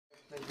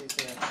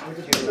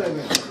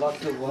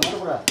lots of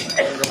water,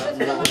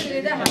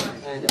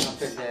 and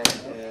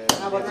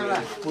after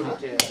that, put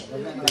it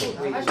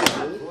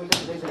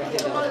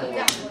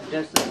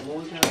just the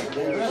molten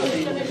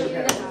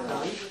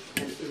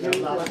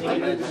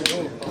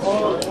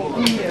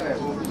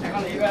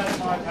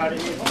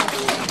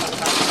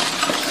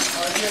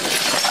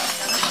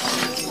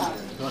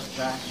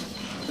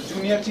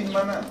junior team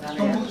mana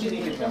tumbu chini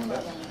kita আমরা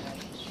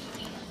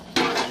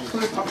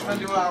পুরো function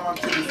দিব আমার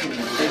থেকে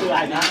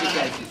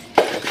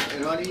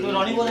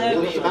রনি বলে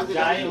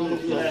যায় ও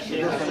চলে আসে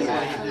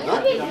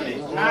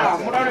না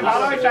মোটামুটি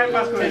ভালো টাইম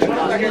পাস করে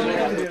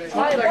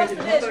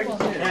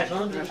হ্যাঁ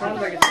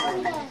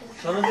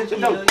সনদের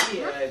কি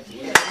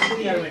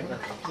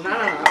না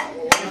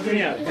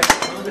জুনিয়র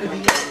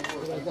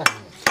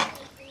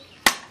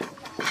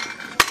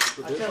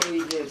আচ্ছা ওই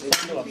যে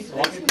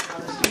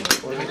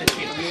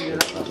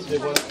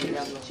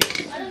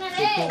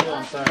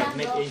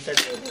make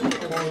inside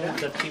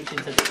the chips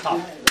inside the cup.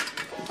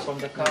 From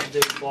the cup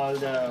they boil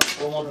the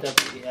foam of the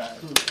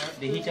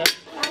heater,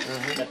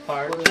 that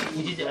part,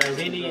 which is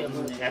really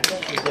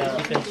attached to the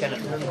different channel.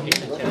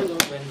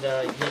 When the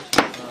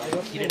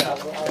heat it up,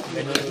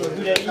 when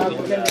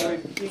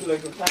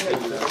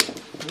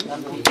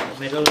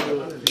metal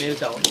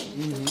melt out,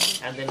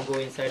 and then go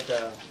inside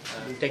the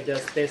take the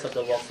space of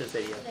the boxes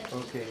area.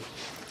 Okay.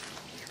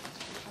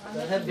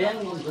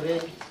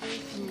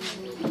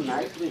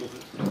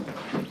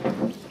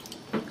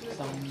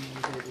 Some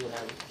you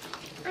have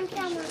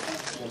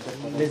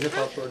laser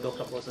power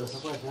doctor process.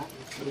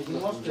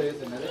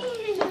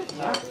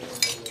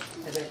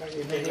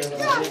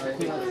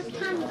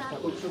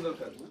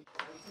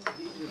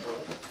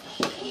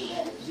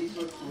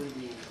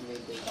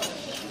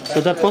 So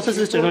the process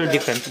is totally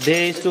different. They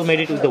used to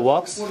made it with the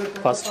wax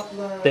first,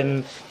 then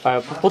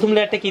প্রথম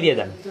লেয়ারটা কি দিয়ে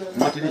দেন?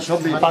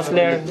 First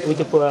layer with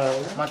the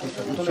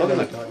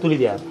তুলি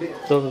দেয়া.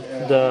 So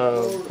the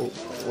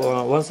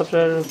once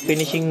after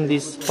finishing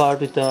this part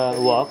with the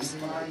wax,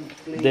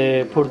 they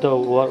put the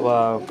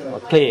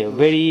clay,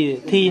 very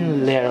thin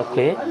layer of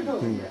clay.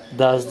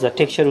 Thus the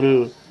texture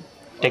will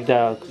take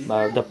the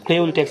clay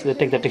will take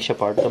the texture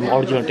part, the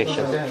original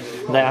texture.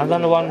 The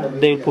another one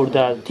they will put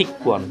the thick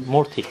one,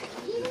 more thick.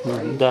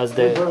 Thus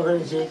the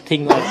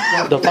thing of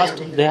the first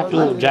they have to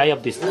dry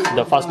up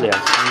the first layer,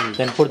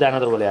 then put the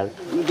another layer,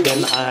 then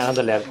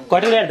another layer.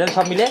 Quite a layer then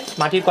সব মিলে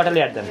মাটির কয়টা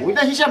layer দেন?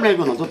 ওইটা হিসাব নাই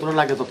কোনো যতটা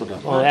লাগে ততটা।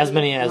 As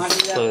many as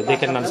they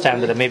can understand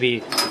that maybe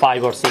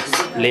 5 or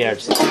 6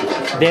 layers.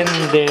 Then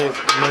they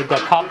make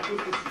the top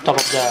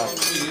of the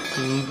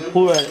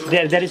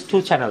there is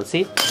 2 channels,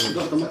 see?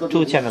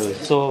 2 channels.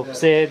 So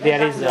say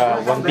there is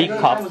one big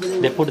cup,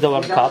 they put the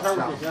one cup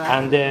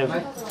and they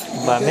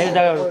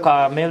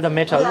melt the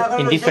metal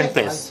in different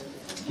place.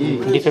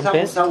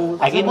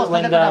 Again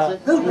when the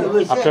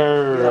after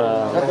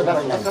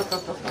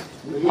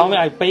how many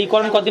এই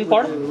করেন কতদিন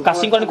পর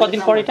casting করেন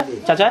কতদিন পর এটা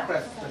চাচা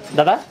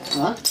দাদা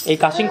এই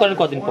কাস্টিং করেন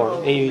কতদিন পর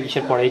এই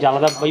ইসের পরে এই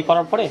আলাদা বই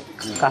পড়ার পরে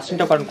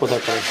কাস্টিংটা করেন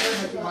কোথায় পরে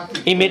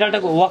এই মেটালটা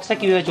ওয়াক্সটা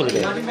কিভাবে চলে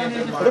যায়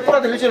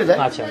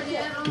আচ্ছা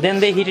then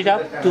they heat it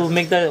up to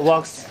make the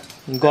wax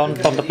gone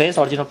from the place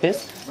original place,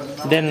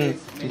 then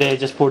they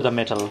just pour the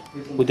metal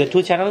with the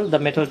 2 channel. The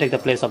metal take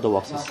the place of the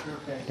waxes.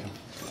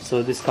 So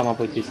this come up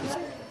with this.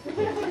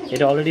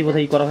 এটা already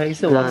বোধহয় করা হয়ে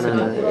গেছে না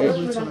না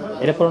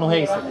এটা পুরনো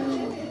হয়ে গেছে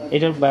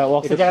এটা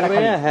ওয়াক্সের জায়গাটা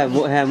খালি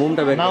হ্যাঁ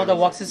মোমটা বের now the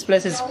waxes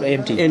place is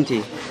empty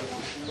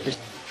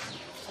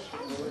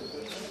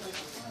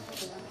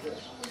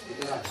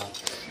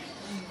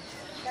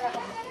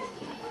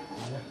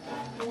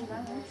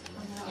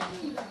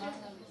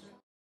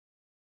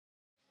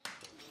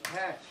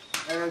হ্যাঁ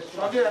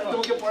সবে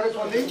তোমাকে পরে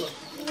ফোন দিই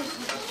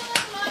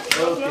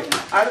ওকে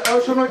আর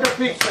শোনো এটা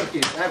ফিক্স আর কি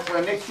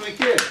নেক্সট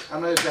উইকে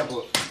আমরা যাব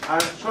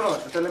আর শোনো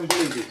তাহলে আমি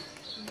বলে দিই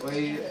ওই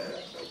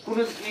কোন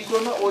ই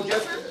করো ও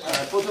জাস্ট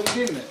প্রথম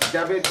দিন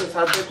যাবে একটু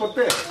সার্ভে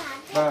করতে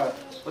বা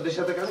ওদের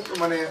সাথে কাজ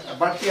মানে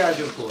বাড়তি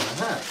আয়োজন করো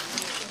হ্যাঁ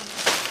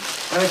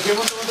মানে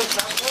যেমন তোমাদের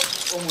প্ল্যান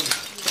ওমন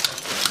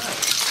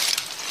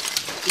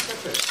ঠিক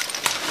আছে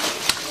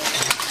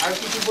আর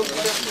কিছু বলতে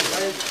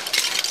চাই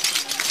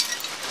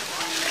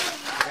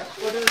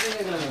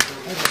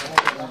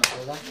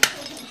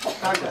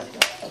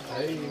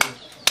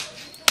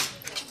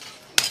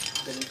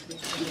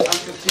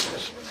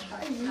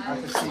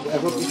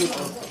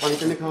পানি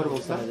টানি খাওয়ার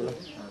ব্যবস্থা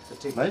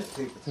ভাই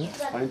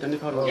পানি টানি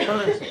খাওয়ার ব্যবস্থা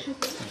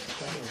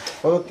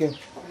ওকে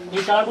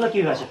এই কালারগুলো কি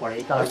ভাষা পড়ে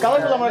এই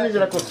কালারগুলো আমরা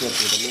নিজেরা করতে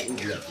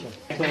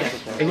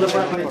এগুলো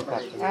পড়া পড়ে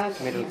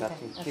মেটাল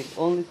কাস্টিং ঠিক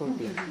only for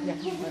tea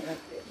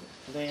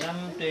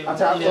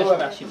আচ্ছা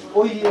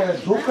ওই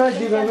ঢোকা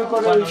যেভাবে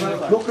করে ওই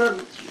ঢোকার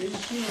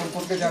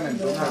সম্পর্কে জানেন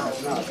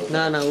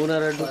না না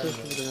ওনারা ঢোকা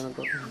জানা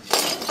তো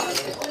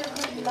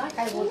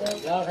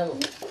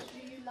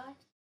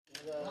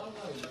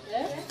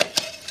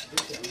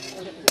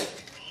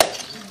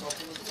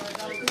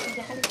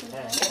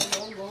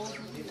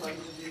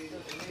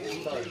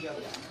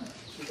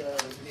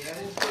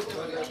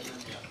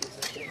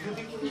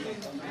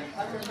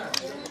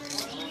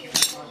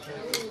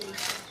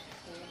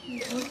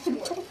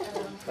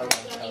You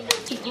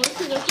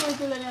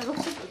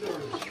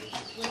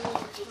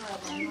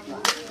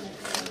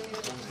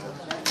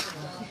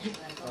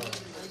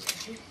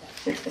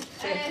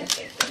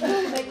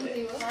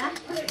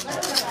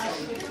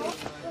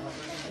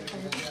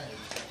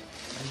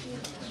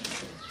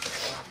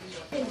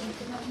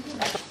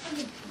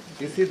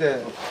see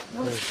the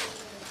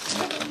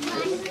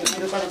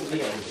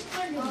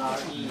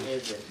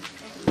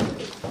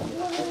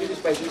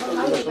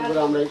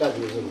আমরা এই কাজ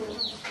করি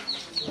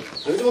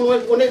আমি তো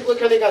অনেক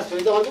ওইখানে কাজ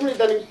করি তখন তুমি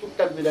ইদানিং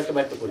টুকটাক দিলে একটা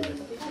বাইরে করি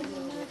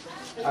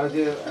আর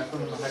যে এখন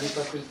হাড়ি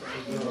পাতিল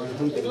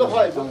এগুলো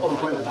হয় কম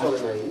হয় না চলে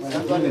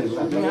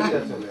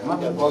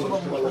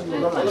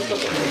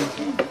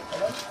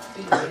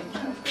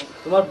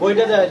তোমার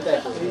বইটা দেয়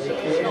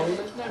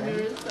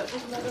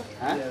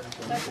হ্যাঁ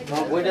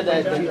তোমার বইটা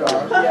দেয়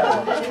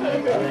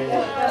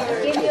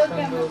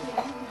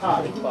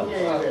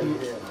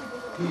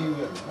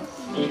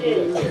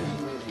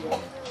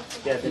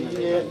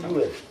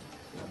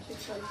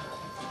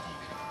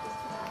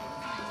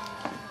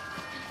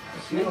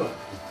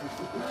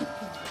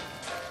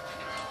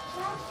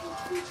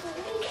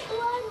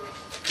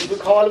শুধু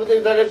খাওয়ার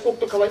ভিতরে ডাইরেক্ট কোক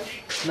তো খাওয়াই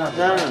না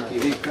না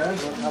ঠিক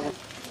আছে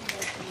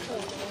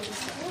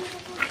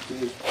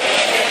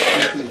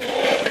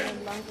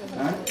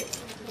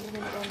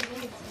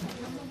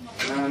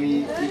আমি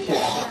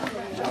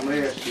আমরা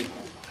আসছি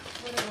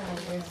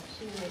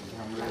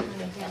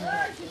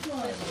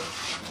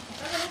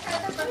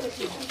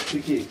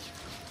ঠিকই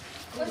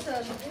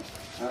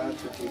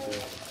আচ্ছা ঠিক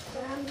আছে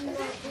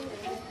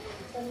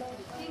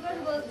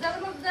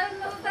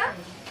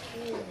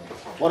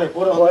পরে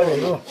পরে হয়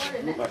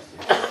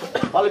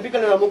তাহলে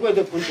বিকালে মুখ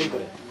ফোন ফোন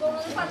করে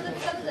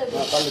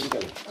তাহলে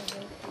বিকালে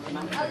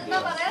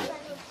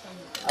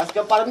আজকে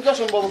পারেন তো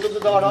সম্ভব কিন্তু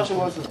দেওয়াটা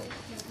অসম্ভব আছে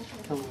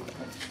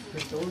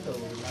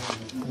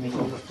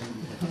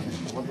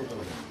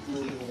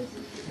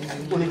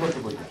উনি করতে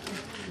বলি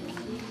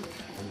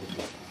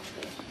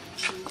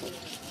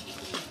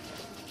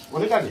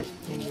অনেক আগে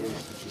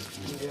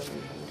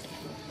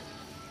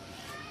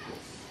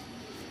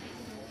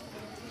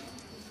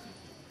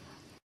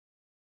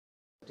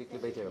টিকলি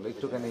বেঁচে গেল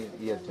একটুখানি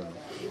ইয়ের জন্য